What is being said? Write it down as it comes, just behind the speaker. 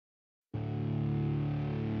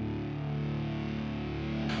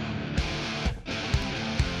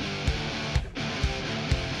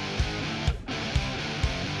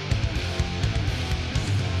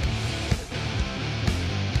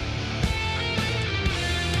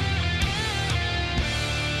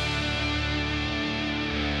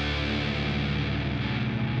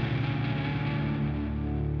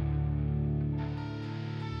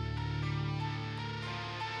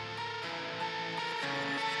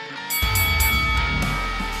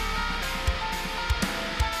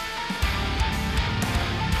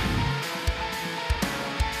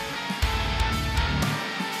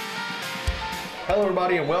Hello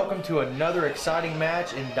everybody and welcome to another exciting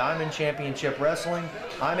match in Diamond Championship Wrestling.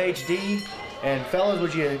 I'm HD, and fellas,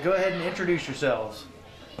 would you go ahead and introduce yourselves?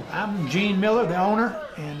 I'm Gene Miller, the owner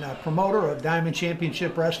and promoter of Diamond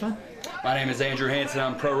Championship Wrestling. My name is Andrew Hansen.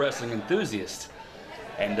 I'm a pro wrestling enthusiast.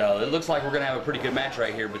 And it looks like we're going to have a pretty good match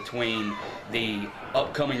right here between the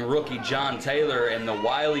upcoming rookie John Taylor and the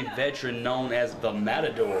wily veteran known as the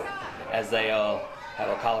Matador, as they have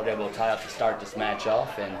a collar elbow tie-up to start this match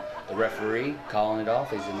off. And the referee calling it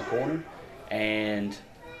off. He's in the corner. And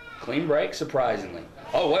clean break, surprisingly.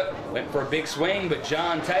 Oh, what? Went for a big swing, but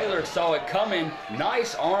John Taylor saw it coming.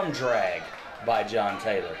 Nice arm drag by John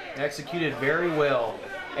Taylor. Executed very well.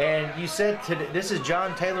 And you said this is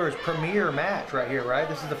John Taylor's premier match right here, right?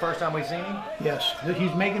 This is the first time we've seen him? Yes,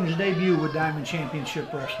 he's making his debut with Diamond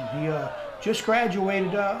Championship Wrestling. He just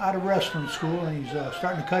graduated out of wrestling school, and he's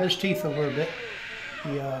starting to cut his teeth a little bit.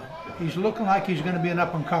 He's looking like he's going to be an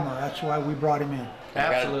up-and-comer. That's why we brought him in.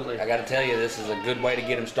 Absolutely. I got to tell you, this is a good way to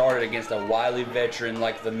get him started against a wily veteran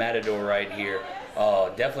like the Matador right here.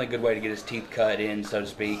 Definitely a good way to get his teeth cut in, so to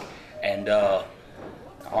speak. And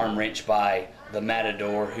arm wrench by the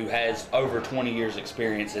Matador, who has over 20 years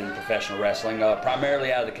experience in professional wrestling,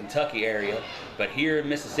 primarily out of the Kentucky area, but here in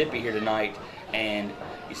Mississippi here tonight. And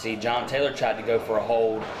you see John Taylor tried to go for a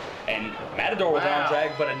hold, and Matador with arm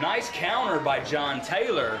drag, but a nice counter by John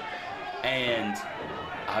Taylor. And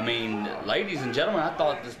I mean, ladies and gentlemen, I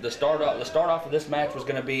thought the start off of this match was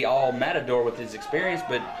going to be all Matador with his experience,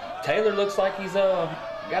 but Taylor looks like he's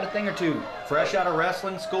got a thing or two. Fresh out of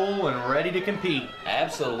wrestling school and ready to compete.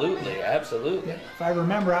 Absolutely, absolutely. Yeah, if I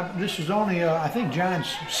remember, this is only, I think, John's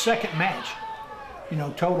second match,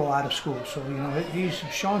 total out of school. So, he's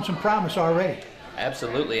showing some promise already.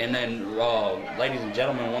 Absolutely. And then, ladies and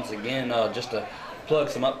gentlemen, once again, just to plug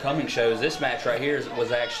some upcoming shows, this match right here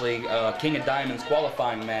was actually King of Diamonds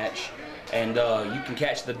qualifying match. And you can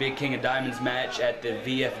catch the big King of Diamonds match at the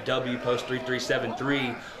VFW Post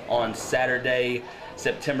 3373 on Saturday,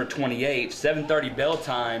 September 28th, 7:30 bell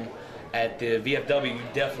time at the VFW. You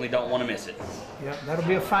definitely don't want to miss it. Yeah, that'll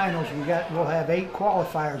be a finals. We'll have 8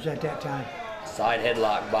 qualifiers at that time. Side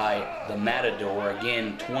headlock by the Matador,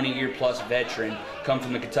 again, 20-year-plus veteran, come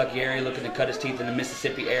from the Kentucky area, looking to cut his teeth in the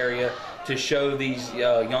Mississippi area to show these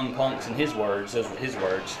young punks, in his words, those were his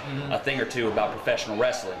words, a thing or two about professional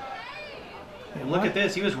wrestling. And look at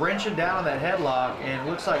this, he was wrenching down on that headlock, and it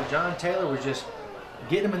looks like John Taylor was just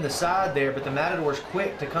getting him in the side there, but the Matador's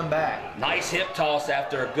quick to come back. Nice hip toss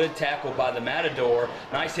after a good tackle by the Matador.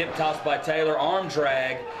 Nice hip toss by Taylor, arm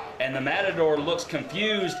drag, and the Matador looks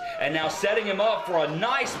confused, and now setting him up for a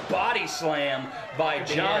nice body slam by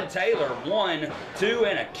John Taylor. 1, 2,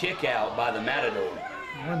 and a kick out by the Matador.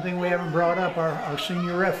 One thing we haven't brought up, our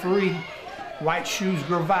senior referee, White Shoes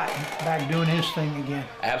Gravatt, back doing his thing again.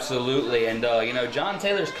 Absolutely, and John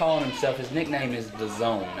Taylor's calling himself, his nickname is The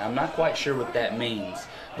Zone. I'm not quite sure what that means,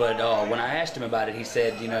 but when I asked him about it, he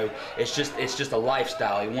said, it's just a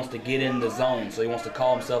lifestyle. He wants to get in the zone, so he wants to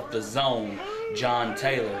call himself The Zone, John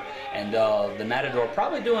Taylor. And the Matador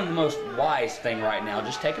probably doing the most wise thing right now,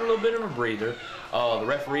 just taking a little bit of a breather. The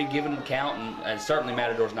referee giving him a count, and certainly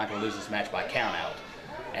Matador's not going to lose this match by count out.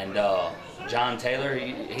 And John Taylor,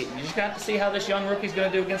 you just got to see how this young rookie's going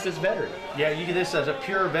to do against this veteran. Yeah, you get this as a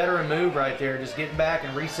pure veteran move right there, just getting back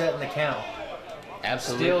and resetting the count.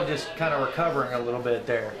 Absolutely. Still just kind of recovering a little bit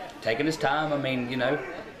there. Taking his time. I mean,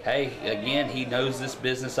 hey, again, he knows this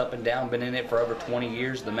business up and down, been in it for over 20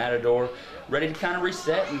 years. The Matador ready to kind of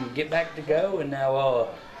reset and get back to go. And now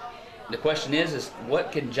the question is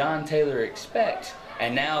what can John Taylor expect?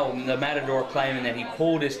 And now the Matador claiming that he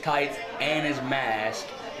pulled his tights and his mask.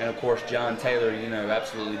 And of course, John Taylor,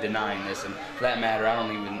 absolutely denying this. And for that matter,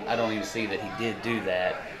 I don't even see that he did do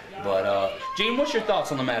that. But Gene, what's your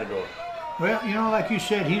thoughts on the Matador? Well, like you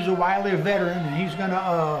said, he's a wily veteran, and he's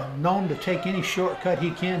gonna known to take any shortcut he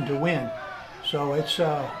can to win. So it's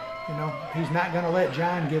he's not gonna let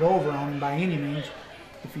John get over on him by any means.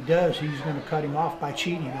 If he does, he's going to cut him off by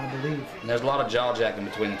cheating, I believe. And there's a lot of jaw-jacking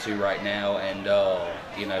between the two right now, and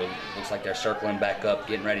looks like they're circling back up,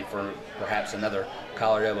 getting ready for perhaps another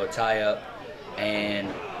collar elbow tie-up. And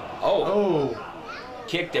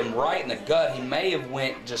kicked him right in the gut. He may have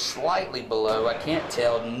went just slightly below. I can't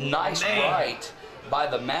tell. Nice right by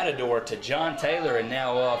the Matador to John Taylor, and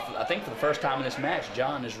now I think for the first time in this match,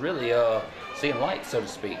 John is really seeing light, so to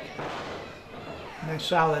speak. Nice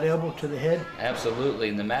solid elbow to the head. Absolutely,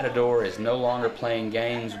 and the Matador is no longer playing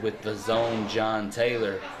games with the zone John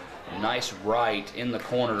Taylor. Nice right in the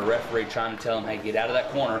corner. The referee trying to tell him, hey, get out of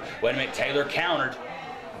that corner. Wait a minute, Taylor countered.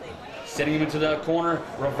 Sending him into the corner.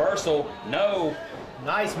 Reversal, no.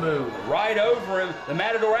 Nice move. Right over him. The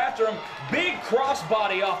Matador after him. Big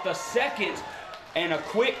crossbody off the second. And a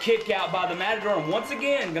quick kick out by the Matador. And once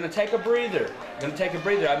again, going to take a breather.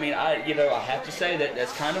 I mean, I have to say that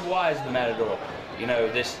that's kind of wise, the Matador. You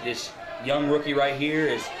know, this young rookie right here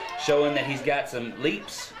is showing that he's got some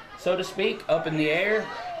leaps, so to speak, up in the air.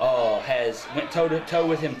 Has went toe-to-toe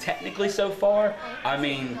with him technically so far. I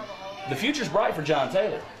mean, the future's bright for John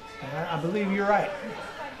Taylor. I believe you're right.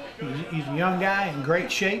 He's a young guy in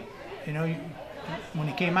great shape. You know, when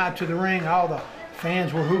he came out to the ring, all the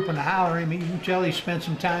fans were hooping and hollering. You can tell he spent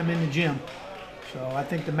some time in the gym. So I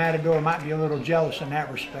think the Matador might be a little jealous in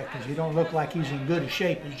that respect, because he don't look like he's in good a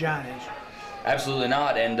shape as John is. Absolutely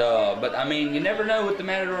not, and but I mean, you never know what the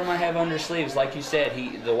Matador might have under his sleeves. Like you said,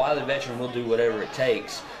 the wily veteran will do whatever it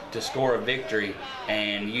takes to score a victory,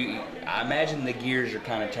 and I imagine the gears are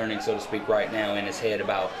kind of turning, so to speak, right now in his head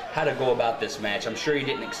about how to go about this match. I'm sure he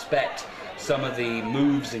didn't expect some of the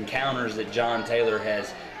moves and counters that John Taylor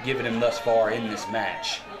has given him thus far in this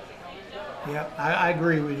match. Yeah, I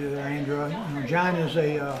agree with you there, Andrew. You know, John is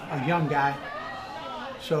a young guy,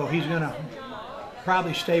 so he's going to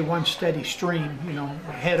probably stay one steady stream, you know,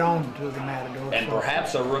 head on to the Matador. And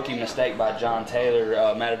perhaps a rookie mistake by John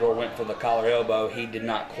Taylor. Matador went for the collar elbow. He did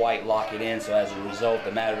not quite lock it in, so as a result,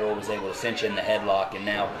 the Matador was able to cinch in the headlock, and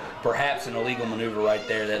now perhaps an illegal maneuver right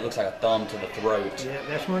there that looks like a thumb to the throat. Yeah,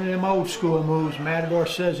 that's one of them old school moves. Matador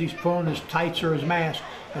says he's pulling his tights or his mask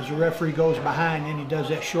as the referee goes behind, and he does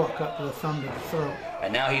that shortcut with a thumb to the throat.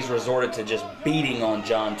 And now he's resorted to just beating on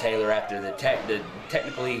John Taylor after the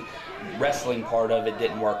technically wrestling part of it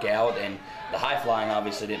didn't work out, and the high flying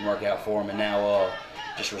obviously didn't work out for him, and now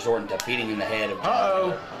just resorting to beating in the head of John.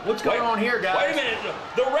 Uh-oh. What's going on here, guys? Wait a minute.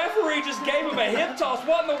 The referee just gave him a hip toss.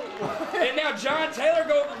 What in the... And now John Taylor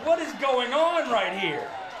what is going on right here?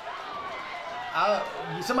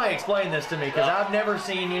 Somebody explain this to me, because I've never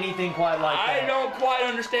seen anything quite like that. I don't quite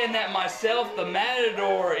understand that myself. The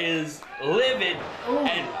Matador is livid,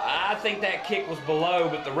 and I think that kick was below,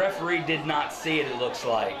 but the referee did not see it, it looks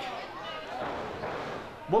like.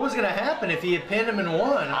 What was going to happen if he had pinned him and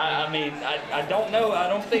won? I mean, I don't know. I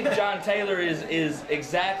don't think John Taylor is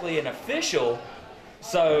exactly an official,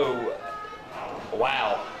 so...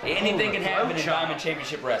 Wow, anything can happen in Diamond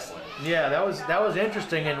Championship Wrestling. Yeah, that was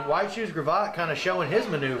interesting, and White Shoes Gravatt kind of showing his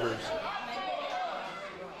maneuvers.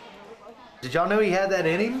 Did y'all know he had that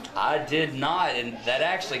in him? I did not, and that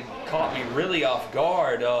actually caught me really off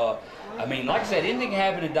guard. I mean, like I said, anything can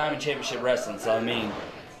happen in Diamond Championship Wrestling, so I mean,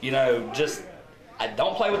 you know, just... I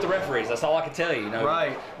don't play with the referees. That's all I can tell you. You know,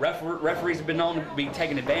 right? Referees have been known to be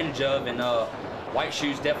taken advantage of, and White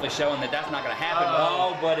Shoes definitely showing that that's not going to happen.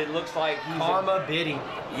 Oh, but it looks like karma bit him.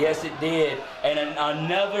 Yes, it did. And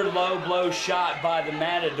another low blow shot by the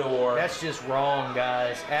Matador. That's just wrong,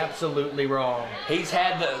 guys. Absolutely wrong.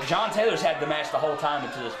 John Taylor's had the match the whole time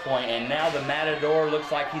until this point, and now the Matador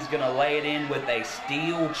looks like he's going to lay it in with a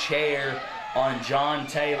steel chair on John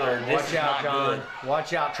Taylor. This is not good.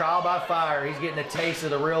 Watch out. Trial by fire. He's getting a taste of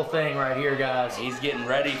the real thing right here, guys. He's getting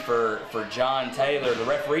ready for John Taylor. The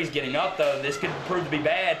referee's getting up, though. This could prove to be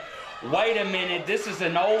bad. Wait a minute. This is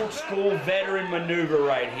an old school veteran maneuver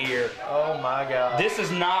right here. Oh, my God. This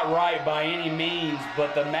is not right by any means,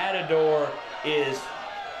 but the Matador is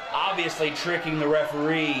obviously tricking the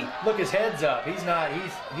referee. Look, his head's up. He's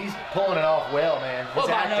pulling it off well, man. Well,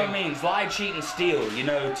 by no means. Lie, cheat, and steal, you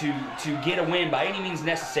know, to get a win by any means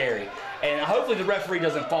necessary. And hopefully the referee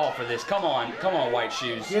doesn't fall for this. Come on, White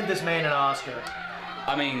Shoes. Give this man an Oscar.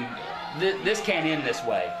 I mean, this can't end this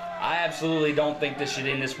way. I absolutely don't think this should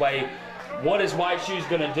end this way. What is White Shoes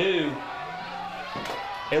going to do?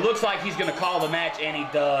 It looks like he's going to call the match, and he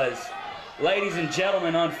does. Ladies and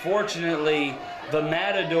gentlemen, unfortunately, the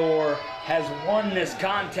Matador has won this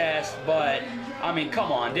contest, but, I mean,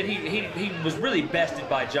 come on. He was really bested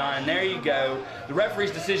by John, and there you go. The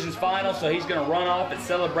referee's decision's final, so he's going to run off and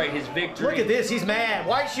celebrate his victory. Look at this. He's mad.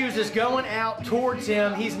 White Shoes is going out towards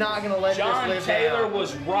him. He's not going to let this live John Taylor down.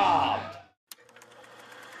 was robbed.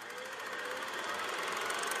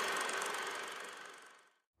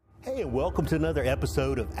 Hey, and welcome to another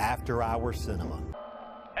episode of After Hour Cinema.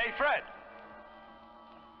 Hey, Fred.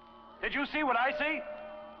 Did you see what I see?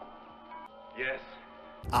 Yes.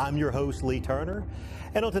 I'm your host, Lee Turner,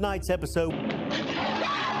 and on tonight's episode...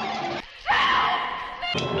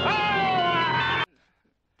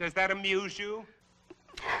 Does that amuse you?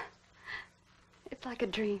 It's like a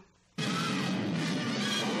dream.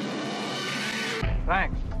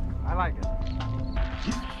 Thanks. I like it.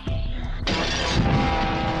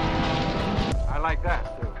 I like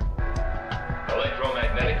that, too.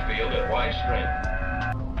 Electromagnetic field at wide strength.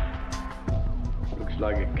 Looks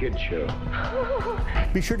like a kid show.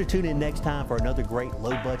 Be sure to tune in next time for another great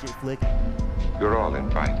low-budget flick. You're all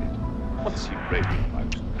invited. What's your rating,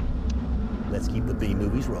 Bugs? Let's keep the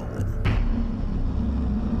B-movies rolling.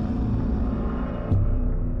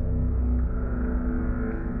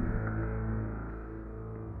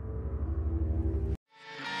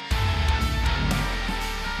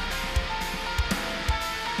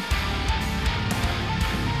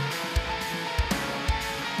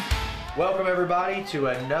 Welcome everybody to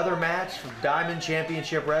another match from Diamond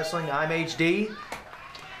Championship Wrestling. I'm HD.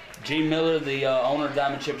 Gene Miller, the owner of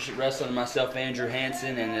Diamond Championship Wrestling, and myself, Andrew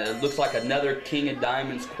Hansen, and it looks like another King of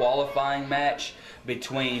Diamonds qualifying match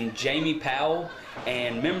between Jamie Powell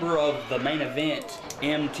and member of the main event,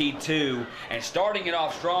 MT2. And starting it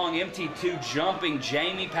off strong, MT2 jumping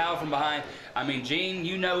Jamie Powell from behind. I mean, Gene,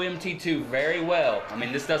 you know MT2 very well. I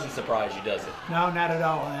mean, this doesn't surprise you, does it? No, not at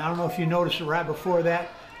all. And I don't know if you noticed it right before that.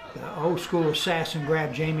 The old school assassin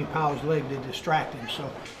grabbed Jamie Powell's leg to distract him.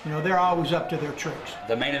 So, you know, they're always up to their tricks.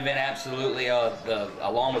 The main event, absolutely,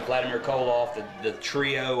 along with Vladimir Koloff, the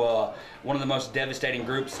trio, one of the most devastating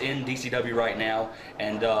groups in DCW right now.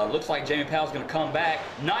 And looks like Jamie Powell's going to come back.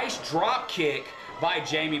 Nice drop kick by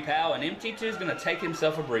Jamie Powell, and MT2 is going to take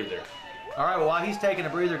himself a breather. All right, well, while he's taking a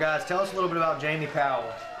breather, guys, tell us a little bit about Jamie Powell.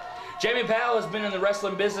 Jamie Powell has been in the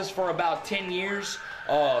wrestling business for about 10 years.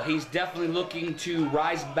 He's definitely looking to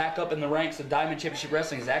rise back up in the ranks of Diamond Championship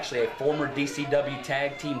Wrestling. He's actually a former DCW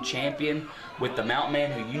Tag Team Champion with the Mountain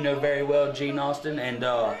Man, who you know very well, Gene Austin. And,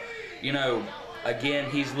 you know, again,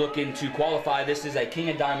 he's looking to qualify. This is a King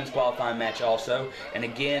of Diamonds qualifying match also. And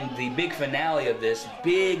again, the big finale of this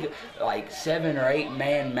big, like, 7 or 8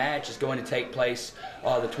 man match is going to take place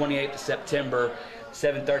the 28th of September,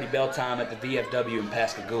 7:30 bell time at the VFW in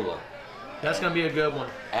Pascagoula. That's going to be a good one.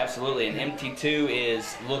 Absolutely, and MT2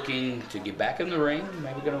 is looking to get back in the ring.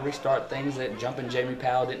 Maybe going to restart things that jumping Jamie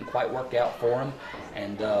Powell didn't quite work out for him,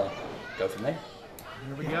 and go from there.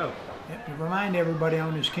 Here we go. To remind everybody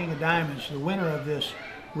on this King of Diamonds, the winner of this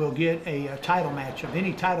will get a title match of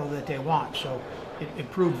any title that they want. So it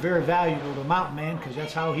proved very valuable to Mountain Man because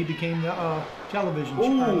that's how he became the television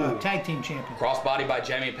tag team champion. Crossbody by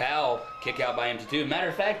Jamie Powell, kick out by MT2. Matter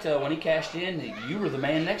of fact, when he cashed in, you were the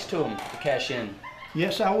man next to him to cash in.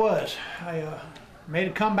 Yes, I was. I made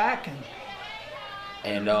a comeback,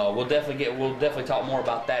 and we'll definitely talk more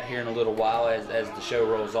about that here in a little while as the show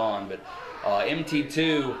rolls on. But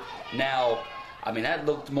MT2 now, I mean, that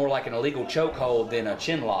looked more like an illegal chokehold than a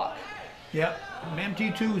chin lock. Yep.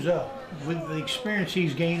 MT2's with the experience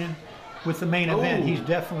he's gaining with the main event, he's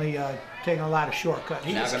definitely taking a lot of shortcuts.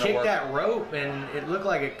 He just kicked that rope, and it looked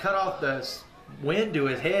like it cut off the wind to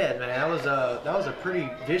his head, man. That was a pretty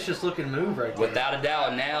vicious-looking move right there. Without a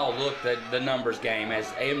doubt. Now look at the numbers game as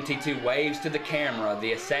MT2 waves to the camera.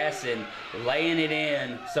 The assassin laying it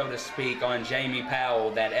in, so to speak, on Jamie Powell.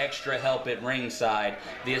 That extra help at ringside.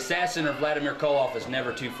 The assassin or Vladimir Koloff is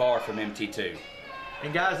never too far from MT2.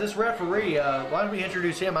 And guys, this referee, why don't we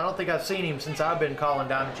introduce him? I don't think I've seen him since I've been calling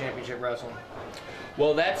Diamond Championship Wrestling.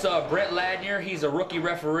 Well, that's Brett Ladnier. He's a rookie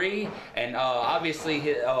referee, and obviously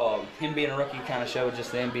him being a rookie kind of showed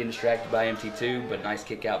just them being distracted by MT2, but nice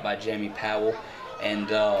kick out by Jamie Powell. And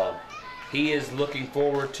he is looking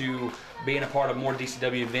forward to being a part of more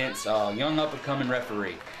DCW events, young up-and-coming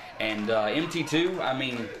referee. And MT2, I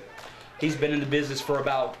mean, he's been in the business for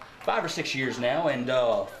about 5 or 6 years now, and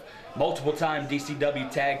multiple-time DCW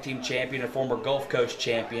Tag Team Champion, a former Gulf Coast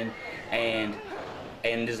Champion, and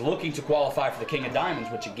is looking to qualify for the King of Diamonds,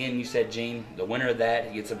 which again, you said, Gene, the winner of that,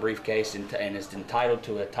 he gets a briefcase and is entitled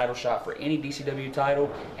to a title shot for any DCW title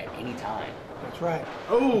at any time. That's right.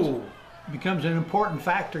 Oh! Becomes an important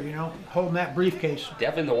factor, you know, holding that briefcase.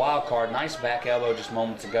 Definitely the wild card. Nice back elbow just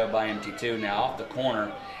moments ago by MT2. Now off the corner,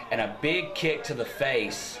 and a big kick to the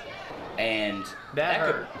face. And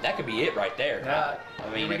that could be it right there. I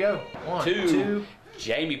mean, here we go. 1, 2.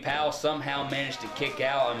 Jamie Powell somehow managed to kick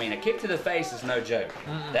out. I mean, a kick to the face is no joke.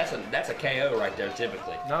 That's a KO right there,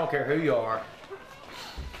 typically. I don't care who you are.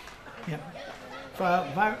 Yeah.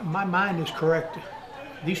 If my mind is correct,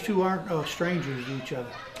 these two aren't strangers to each other.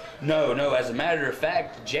 No. As a matter of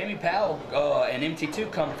fact, Jamie Powell and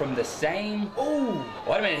MT2 come from the same. Oh,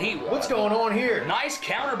 wait a minute. What's going on here? Nice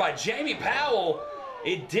counter by Jamie Powell.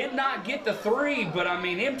 It did not get the 3, but I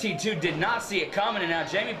mean, MT2 did not see it coming, and now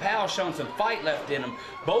Jamie Powell showing some fight left in him.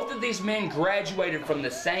 Both of these men graduated from the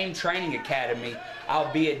same training academy,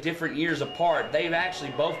 albeit different years apart. They've actually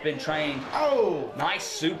both been trained. Oh!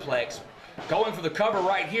 Nice suplex. Going for the cover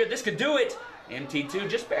right here. This could do it. MT2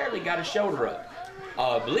 just barely got his shoulder up.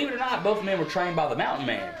 Believe it or not, both men were trained by the Mountain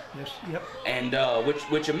Man. Yes, yep. And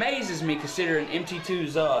which amazes me considering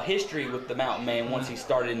MT2's history with the Mountain Man once he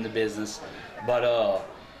started in the business. But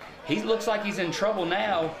he looks like he's in trouble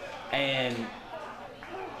now, and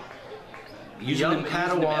Young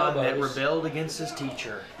Padawan that rebelled against his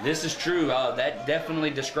teacher. This is true. That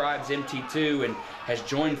definitely describes MT2 and has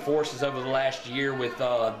joined forces over the last year with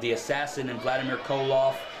the Assassin and Vladimir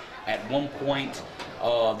Koloff. At one point,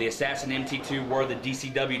 the Assassin and MT2 were the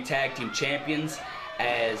DCW Tag Team Champions.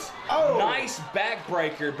 As nice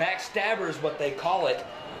backbreaker, backstabber is what they call it.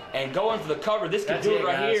 And going for the cover, this could do it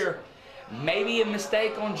right here. Maybe a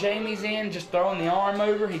mistake on Jamie's end, just throwing the arm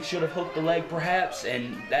over. He should have hooked the leg perhaps,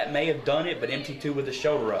 and that may have done it, but MT2 with the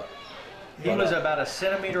shoulder up. He was about a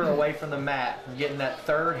centimeter away from the mat from getting that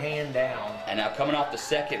third hand down. And now coming off the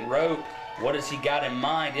second rope, what has he got in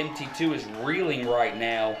mind? MT2 is reeling right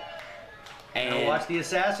now. And watch the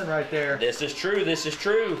Assassin right there. This is true, this is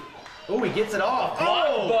true. Oh, he gets it off.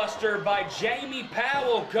 Blockbuster by Jamie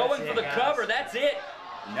Powell going for the cover. That's it.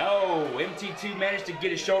 No, MT2 managed to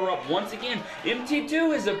get his shoulder up once again.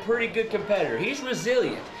 MT2 is a pretty good competitor. He's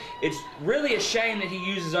resilient. It's really a shame that he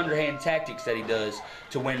uses underhand tactics that he does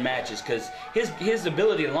to win matches, because his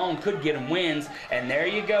ability alone could get him wins. And there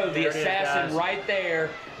you go, the Assassin right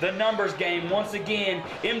there. The numbers game once again.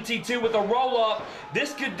 MT2 with a roll-up.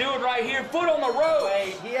 This could do it right here. Foot on the ropes.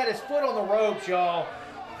 Wait, he had his foot on the ropes, y'all.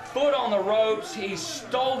 Foot on the ropes. He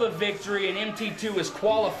stole the victory, and MT2 is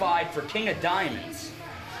qualified for King of Diamonds.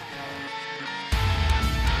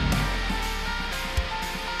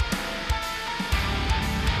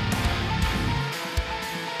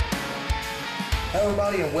 Hello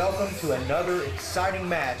everybody and welcome to another exciting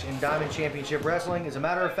match in Diamond Championship Wrestling. As a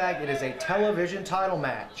matter of fact, it is a television title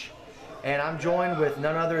match. And I'm joined with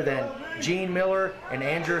none other than Gene Miller and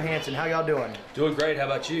Andrew Hansen. How y'all doing? Doing great, how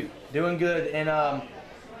about you? Doing good, and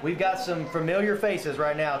we've got some familiar faces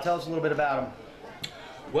right now. Tell us a little bit about them.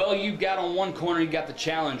 Well, you've got on one corner, you've got the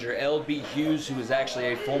challenger, LB Hughes, who is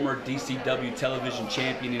actually a former DCW television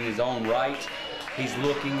champion in his own right. He's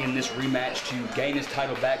looking in this rematch to gain his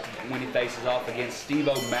title back when he faces off against Steve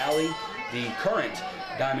O'Malley, the current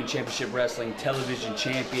Diamond Championship Wrestling television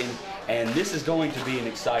champion. And this is going to be an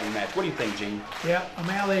exciting match. What do you think, Gene? Yeah,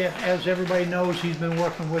 O'Malley, as everybody knows, he's been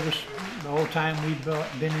working with us the whole time we've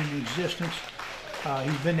been in existence.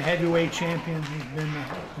 He's been the heavyweight champion.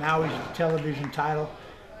 Now he's a television title.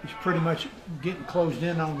 He's pretty much getting closed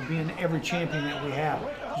in on being every champion that we have.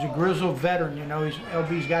 He's a grizzled veteran, you know.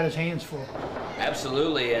 LB's got his hands full.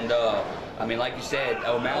 Absolutely, and I mean, like you said,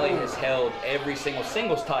 O'Malley has held every single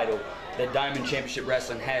singles title that Diamond Championship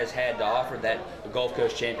Wrestling has had to offer. That the Gulf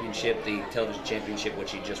Coast Championship, the Television Championship,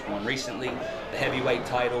 which he just won recently, the heavyweight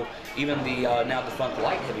title, even the now defunct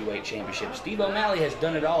light heavyweight championship. Steve O'Malley has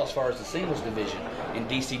done it all as far as the singles division in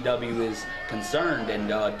DCW is concerned, and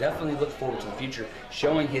definitely look forward to the future,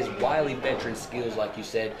 showing his wily veteran skills, like you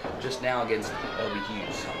said, just now against LB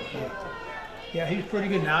Hughes. Yeah, he's pretty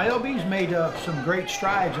good. Now, LB's made some great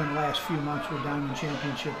strides in the last few months with Diamond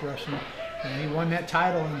Championship Wrestling. And he won that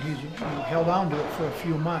title, and he's held on to it for a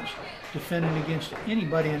few months, defending against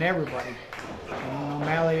anybody and everybody. And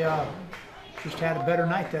O'Malley just had a better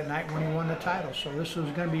night that night when he won the title. So this is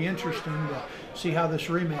going to be interesting to see how this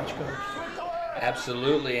rematch goes.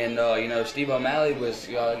 Absolutely, and you know, Steve O'Malley was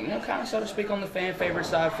kind of, so to speak, on the fan favorite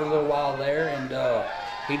side for a little while there, and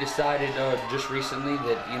he decided just recently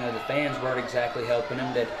that the fans weren't exactly helping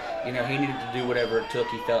him, that he needed to do whatever it took,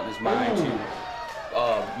 he felt in his mind to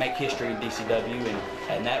make history in DCW,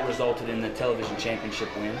 and that resulted in the television championship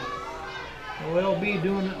win. Well, LB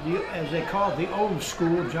doing it, as they call it, the old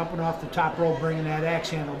school, jumping off the top rope, bringing that axe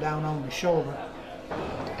handle down on the shoulder.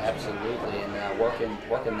 Absolutely, and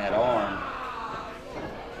working that arm.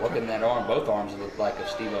 Both arms look like of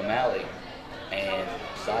Steve O'Malley, and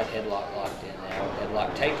side headlock locked in now,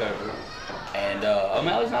 headlock takeover, and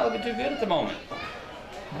O'Malley's not looking too good at the moment.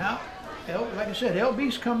 No. Like I said,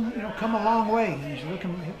 LB's come a long way. He's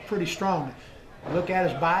looking pretty strong. Look at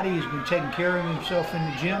his body. He's been taking care of himself in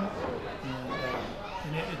the gym,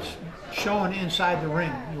 and it's showing inside the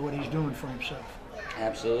ring what he's doing for himself.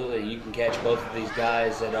 Absolutely. You can catch both of these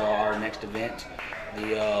guys at our next event,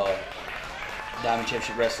 the Diamond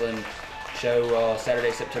Championship Wrestling show,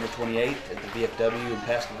 Saturday, September 28th at the VFW in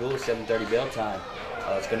Pascagoula, 7:30 bell time.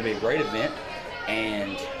 It's going to be a great event,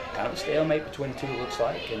 and kind of a stalemate between the two, it looks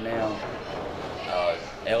like, and now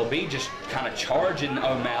LB just kind of charging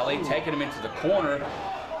O'Malley, taking him into the corner.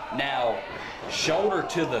 Now, shoulder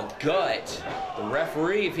to the gut. The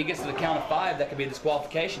referee, if he gets to the count of 5, that could be a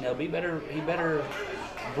disqualification. LB better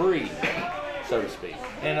breathe, so to speak.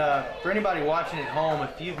 And for anybody watching at home,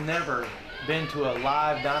 if you've never been to a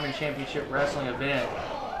live Diamond Championship Wrestling event,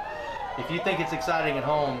 if you think it's exciting at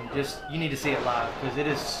home, you need to see it live, because it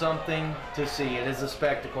is something to see. It is a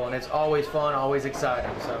spectacle, and it's always fun, always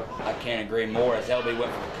exciting. So I can't agree more. As LB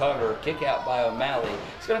went for the cover, kick out by O'Malley.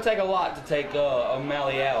 It's going to take a lot to take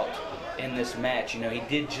O'Malley out in this match. You know, he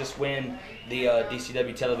did just win the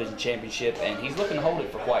DCW Television Championship, and he's looking to hold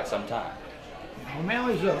it for quite some time.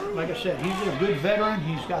 O'Malley's like I said, he's a good veteran.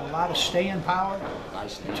 He's got a lot of staying power.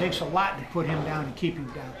 Nice. It takes a lot to put him down and keep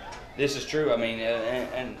him down. This is true. I mean,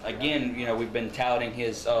 and again, you know, we've been touting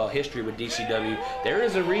his history with DCW. There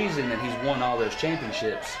is a reason that he's won all those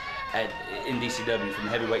championships in DCW, from the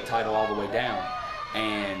heavyweight title all the way down.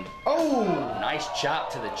 And nice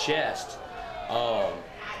chop to the chest.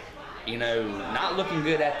 You know, not looking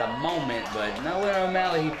good at the moment, but knowing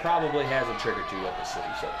O'Malley, he probably has a trick or two up his sleeve,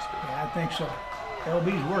 so to speak. Yeah, I think so.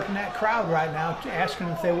 LB's working that crowd right now, asking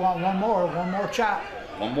if they want one more chop.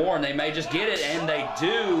 One more, and they may just get it, and they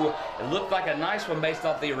do. It looked like a nice one based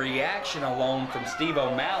off the reaction alone from Steve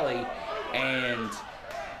O'Malley, and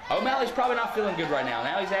O'Malley's probably not feeling good right now.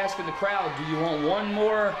 Now he's asking the crowd, do you want one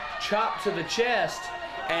more chop to the chest?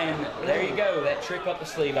 And there you go, that trick up the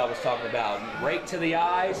sleeve I was talking about. Rake to the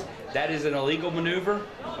eyes, that is an illegal maneuver.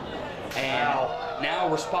 And now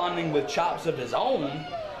responding with chops of his own,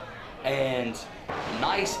 and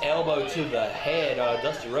nice elbow to the head.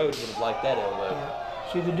 Dusty Rhodes would have liked that elbow. Yeah.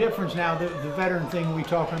 See the difference now, the veteran thing we're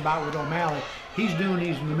talking about with O'Malley, he's doing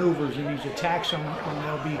these maneuvers and these attacks on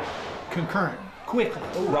LB concurrent, quickly.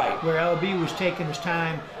 Right. Where LB was taking his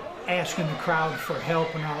time, asking the crowd for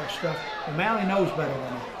help and all that stuff. O'Malley knows better than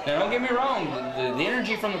that. Now don't get me wrong, the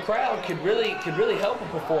energy from the crowd could really help a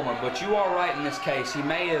performer, but you are right in this case. He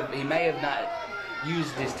may have not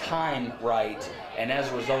used his time right, and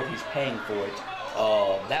as a result he's paying for it.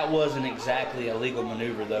 That wasn't exactly a legal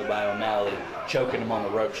maneuver, though, by O'Malley, choking him on the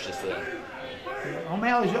ropes just then.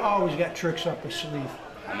 O'Malley's always got tricks up his sleeve.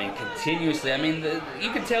 I mean, continuously. I mean,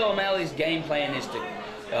 you can tell O'Malley's game plan is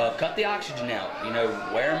to cut the oxygen out, you know,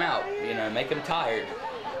 wear him out, you know, make him tired.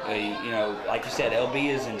 You know, like you said,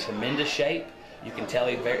 LB is in tremendous shape. You can tell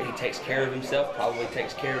he takes care of himself, probably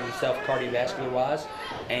takes care of himself cardiovascular-wise,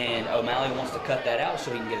 and O'Malley wants to cut that out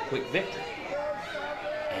so he can get a quick victory.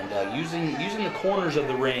 And using the corners of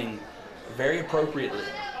the ring very appropriately.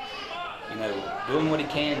 You know, doing what he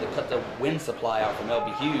can to cut the wind supply out from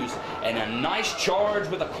LB Hughes, and a nice charge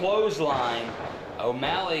with a clothesline.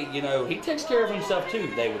 O'Malley, you know, he takes care of himself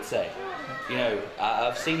too, they would say. You know,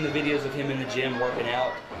 I've seen the videos of him in the gym working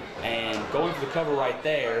out, and going for the cover right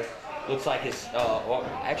there. Looks like his, well,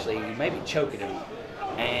 actually, he may be choking him.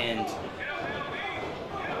 And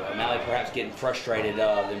O'Malley perhaps getting frustrated,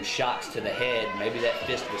 them shots to the head. Maybe that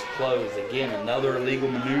fist was closed. Again, another illegal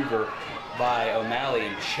maneuver by O'Malley,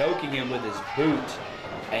 and choking him with his boot.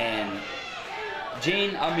 And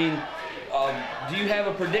Gene, I mean, do you have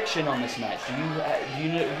a prediction on this match? Do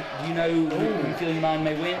you know who you feel in your mind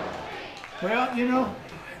may win? Well, you know,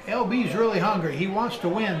 LB's really hungry. He wants to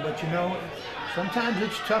win, but you know, sometimes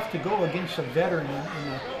it's tough to go against a veteran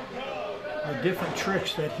in the different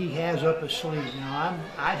tricks that he has up his sleeve. You know,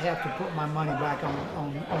 I'd have to put my money back on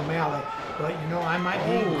O'Malley, but you know, I might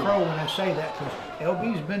be eating crow when I say that, because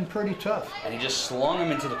LB's been pretty tough. And he just slung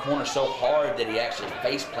him into the corner so hard that he actually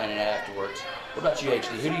face planted afterwards. What about you,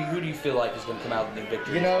 HD? Who do you feel like is going to come out with the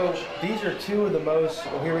victory? You know, these are two of the most.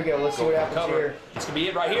 Well, here we go. Let's see what happens here. This could be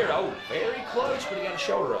it right here. Oh, very close, but he got a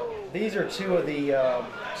shoulder up. These are two of the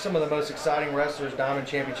some of the most exciting wrestlers, Diamond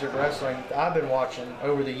Championship Wrestling, I've been watching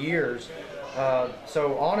over the years.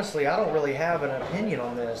 So honestly, I don't really have an opinion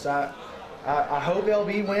on this. I hope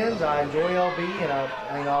LB wins. I enjoy LB,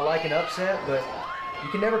 and I like an upset, but you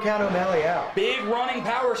can never count O'Malley out. Big running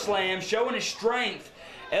power slam, showing his strength.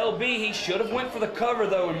 LB, he should have went for the cover,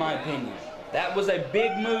 though, in my opinion. That was a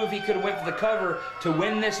big move. He could have went for the cover to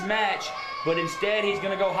win this match, but instead he's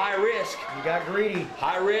going to go high risk. You got greedy.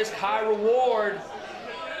 High risk, high reward.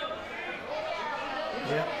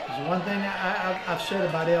 Yeah, there's one thing I've said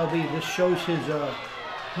about LB. This shows his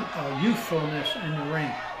youthfulness in the ring.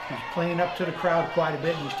 He's playing up to the crowd quite a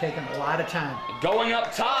bit, and he's taking a lot of time. Going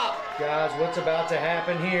up top. Guys, what's about to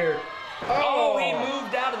happen here? Oh, he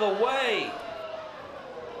moved out of the way.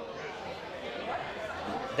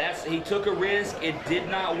 He took a risk. It did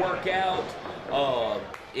not work out.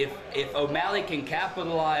 If O'Malley can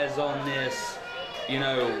capitalize on this, you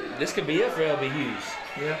know, this could be it for LB Hughes.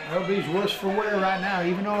 Yeah, LB's worse for wear right now.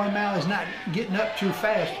 Even though O'Malley's not getting up too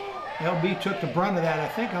fast, LB took the brunt of that, I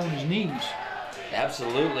think, on his knees.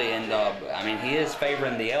 Absolutely, and I mean, he is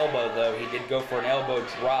favoring the elbow, though. He did go for an elbow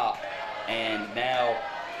drop, and now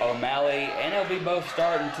O'Malley and LB both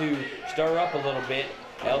starting to stir up a little bit.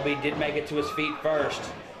 LB did make it to his feet first.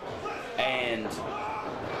 And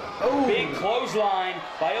big clothesline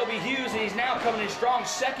by LB Hughes, and he's now coming in strong.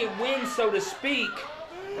 Second win, so to speak.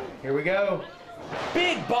 Here we go.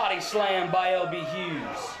 Big body slam by LB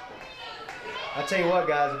Hughes. I tell you what,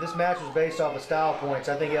 guys, if this match was based off of style points,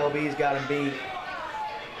 I think LB's got him beat.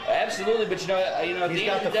 Absolutely, but you know, at He's the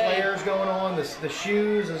got end the of the day, flares going on. The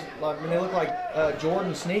shoes, they look like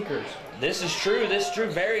Jordan sneakers. This is true. This is true.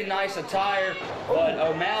 Very nice attire, but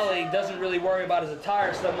O'Malley doesn't really worry about his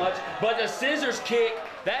attire so much. But the scissors kick,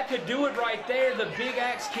 that could do it right there. The big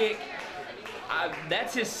axe kick,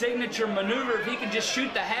 that's his signature maneuver. If he can just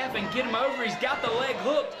shoot the half and get him over, he's got the leg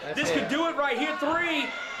hooked. This could do it right here. 3.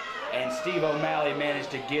 And Steve O'Malley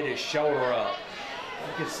managed to get his shoulder up.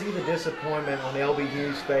 You could see the disappointment on LB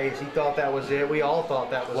Hughes' face. He thought that was it. We all thought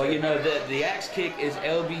that was it. Well, you know, the axe kick is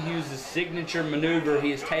LB Hughes' signature maneuver. He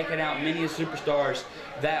has taken out many superstars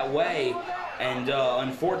that way, and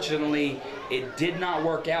unfortunately, it did not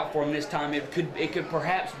work out for him this time. It could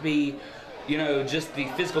perhaps be, you know, just the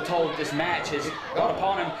physical toll that this match has brought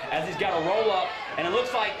upon him as he's got a roll up, and it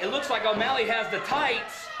looks like O'Malley has the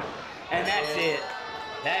tights, and that's it.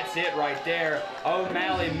 That's it right there.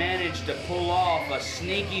 O'Malley managed to pull off a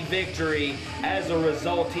sneaky victory. As a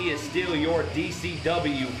result, he is still your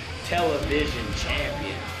DCW television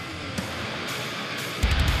champion.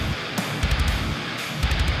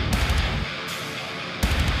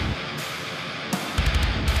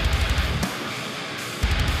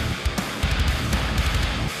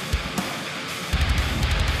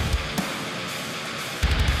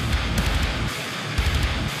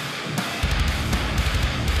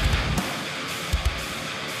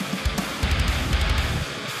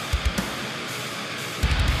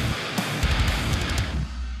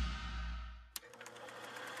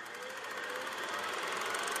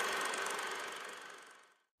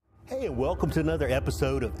 Hey, and welcome to another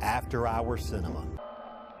episode of After Hour Cinema.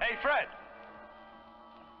 Hey, Fred.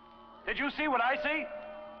 Did you see what I see?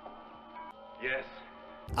 Yes.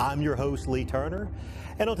 I'm your host, Lee Turner,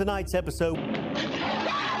 and on tonight's episode...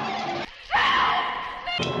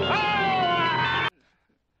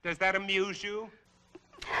 Does that amuse you?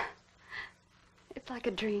 It's like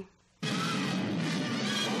a dream.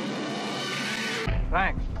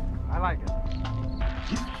 Thanks. I like it.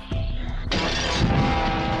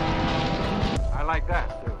 I like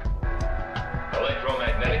that, too.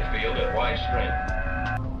 Electromagnetic field at wide strength.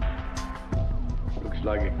 Looks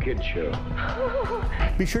like a kid show.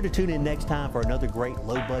 Be sure to tune in next time for another great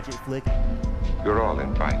low-budget flick. You're all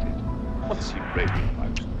invited. What's he rated,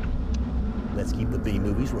 Mike? Let's keep the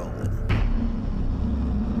B-movies rolling.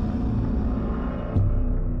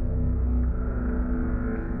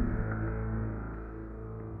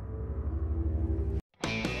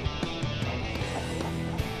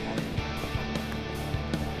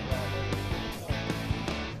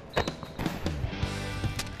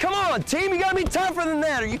 Come on, team, you gotta be tougher than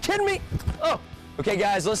that. Are you kidding me? Oh, okay,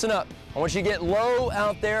 guys, listen up. I want you to get low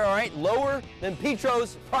out there, all right? Lower than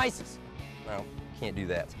Petro's prices. No, can't do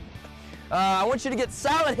that. I want you to get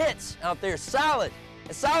solid hits out there, solid.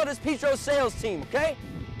 As solid as Petro's sales team, okay?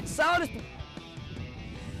 Solid as...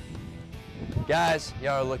 Guys,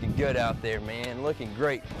 y'all are looking good out there, man. Looking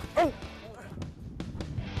great. Oh!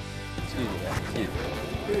 Excuse me, man. Excuse me.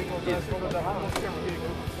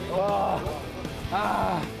 Oh.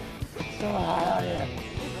 Ah, so hot out here.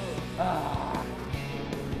 Ah.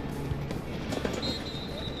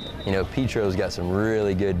 You know, Petro's got some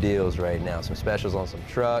really good deals right now. Some specials on some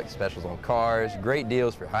trucks, specials on cars, great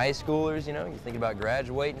deals for high schoolers, you know. You think about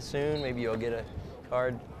graduating soon, maybe you'll get a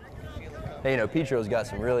card. Hey, you know, Petro's got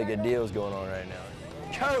some really good deals going on right now.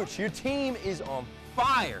 Coach, your team is on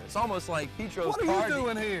fire. It's almost like Petro's What are you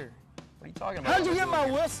doing here? What are you talking about? How'd you get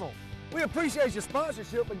my whistle? We appreciate your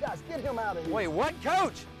sponsorship, but guys, get him out of here. Wait, what?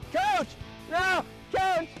 Coach! Coach! No!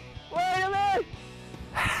 Coach! Wait a minute!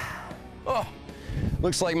 Oh,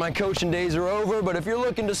 looks like my coaching days are over, but if you're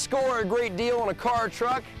looking to score a great deal on a car or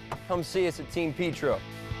truck, come see us at Team Petro.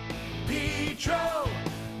 Petro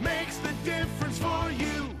makes the difference for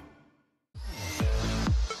you.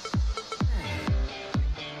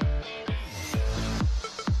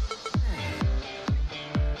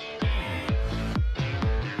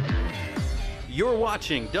 You're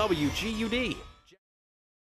watching WGUD.